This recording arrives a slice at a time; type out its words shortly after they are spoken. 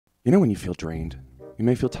You know when you feel drained? You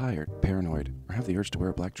may feel tired, paranoid, or have the urge to wear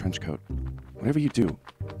a black trench coat. Whatever you do,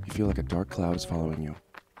 you feel like a dark cloud is following you.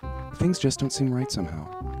 Things just don't seem right somehow.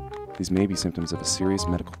 These may be symptoms of a serious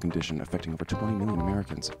medical condition affecting over 20 million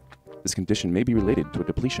Americans. This condition may be related to a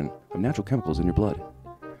depletion of natural chemicals in your blood.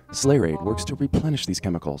 Slayerade works to replenish these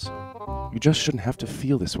chemicals. You just shouldn't have to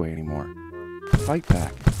feel this way anymore. Fight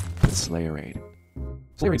back with Slayerade.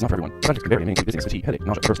 Slayerade is not for everyone. Side effects can vary and may include dizziness, fatigue, headache,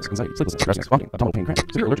 nausea, nervousness, anxiety, sleeplessness, drowsiness, vomiting, abdominal pain, cramps,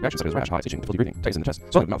 severe allergic reactions such as rash, hives, itching, difficulty breathing, tightness in the chest,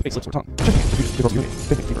 swelling of the mouth, face, lips, or tongue, chest pain, confusion, difficulty urinating,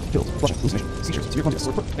 fainting, fever, chills, flushing, hallucinations, seizures, severe clumsiness,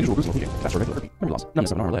 sore foot, unusual bruising or bleeding, fast or irregular heartbeat, memory loss,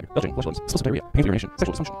 numbness of an arm or leg, belching, flatulance, explosive diarrhea, painful urination,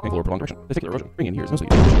 sexual dysfunction, painful or prolonged erection, testicular erosion, ringing in the ears,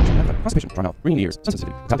 nosebleed, constipation, dry mouth, ringing in the ears,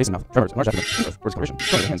 sensitivity, tap taste in mouth, tremors, enlarged abdomen, nerve, or discoloration,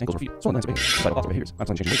 swelling of hands, ankles, or feet, swollen glands of veins, suicidal thoughts or behaviors,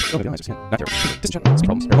 unexplained change in weight, elevated eyes or skin, night terror, disenchantment, sleep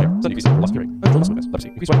problems, hair failure, sudden decrease in loss of hearing, uncontrolled muscle weakness, leprosy,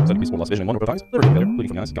 increased sweating, sudden decrease in loss of vision in one or both eyes, liver failure,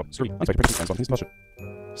 bleeding from the eyes, gout, scurvy, unexpected pregnancy, and spontaneous combustion.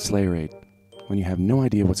 Slayerade. When you have no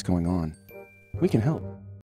idea what's going on, we can help.